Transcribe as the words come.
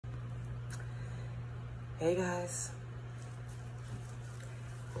Hey guys.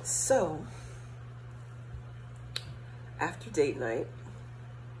 So, after date night,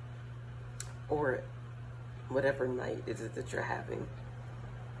 or whatever night it is that you're having,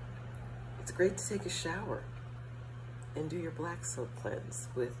 it's great to take a shower and do your black soap cleanse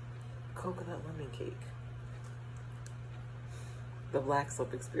with coconut lemon cake. The black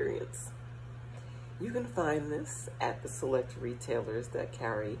soap experience. You can find this at the select retailers that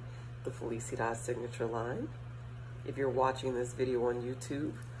carry the Felicidad signature line. If you're watching this video on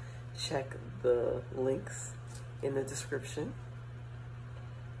YouTube, check the links in the description.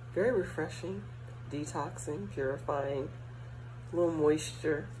 Very refreshing, detoxing, purifying, a little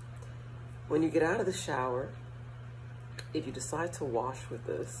moisture. When you get out of the shower, if you decide to wash with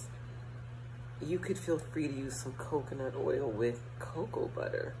this, you could feel free to use some coconut oil with cocoa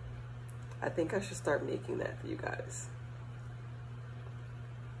butter. I think I should start making that for you guys.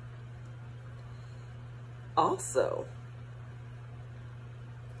 Also,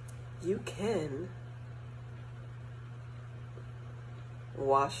 you can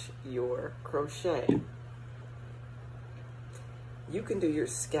wash your crochet. You can do your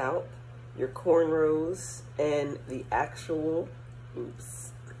scalp, your cornrows, and the actual,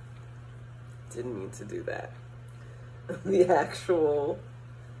 oops, didn't mean to do that. The actual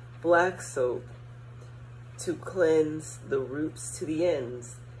black soap to cleanse the roots to the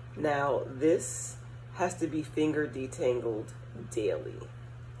ends. Now, this has to be finger detangled daily.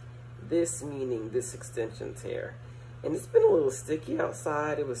 This meaning this extensions hair. And it's been a little sticky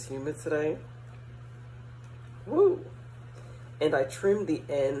outside. It was humid today. Woo! And I trimmed the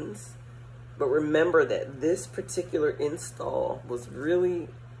ends. But remember that this particular install was really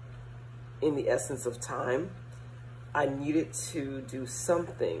in the essence of time. I needed to do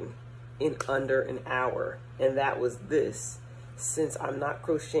something in under an hour. And that was this. Since I'm not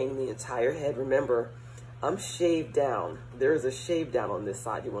crocheting the entire head, remember, I'm shaved down. There's a shave down on this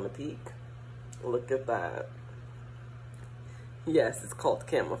side. You want to peek? Look at that. Yes, it's called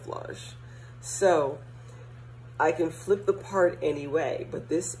camouflage. So I can flip the part anyway, but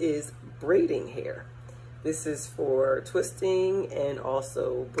this is braiding hair. This is for twisting and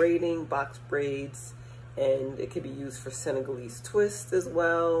also braiding, box braids, and it can be used for Senegalese twist as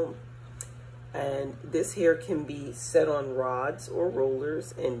well. And this hair can be set on rods or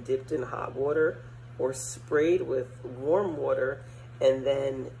rollers and dipped in hot water or sprayed with warm water, and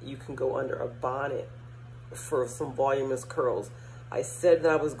then you can go under a bonnet for some voluminous curls. I said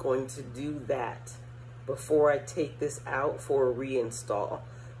that I was going to do that before I take this out for a reinstall.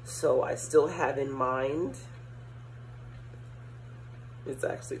 So I still have in mind, it's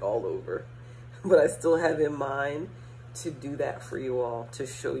actually all over, but I still have in mind to do that for you all, to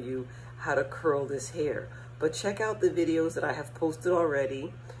show you how to curl this hair. But check out the videos that I have posted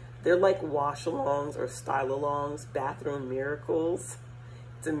already. They're like wash-alongs or style-alongs, bathroom miracles.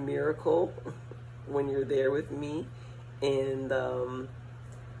 It's a miracle when you're there with me. And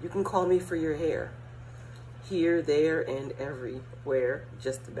you can call me for your hair. Here, there, and everywhere,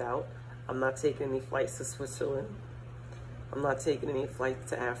 just about. I'm not taking any flights to Switzerland. I'm not taking any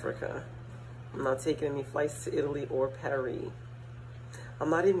flights to Africa. I'm not taking any flights to Italy or Paris. I'm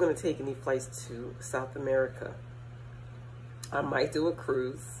not even going to take any flights to South America. I might do a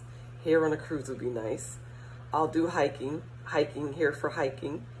cruise. Hair on a cruise would be nice. I'll do hiking here for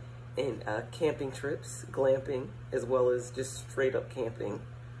hiking, and camping trips, glamping, as well as just straight up camping.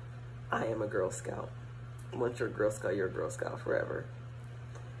 I am a Girl Scout. Once you're a Girl Scout, you're a Girl Scout forever.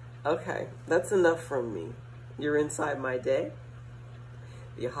 Okay, that's enough from me. You're inside my day,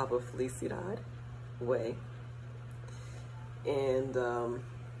 the Ahava Felicidad way. And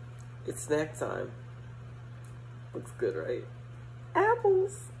it's snack time. Looks good, right?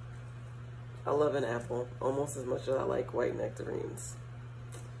 Apples. I love an apple almost as much as I like white nectarines.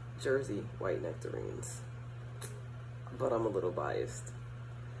 Jersey white nectarines. But I'm a little biased.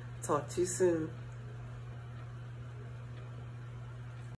 Talk to you soon.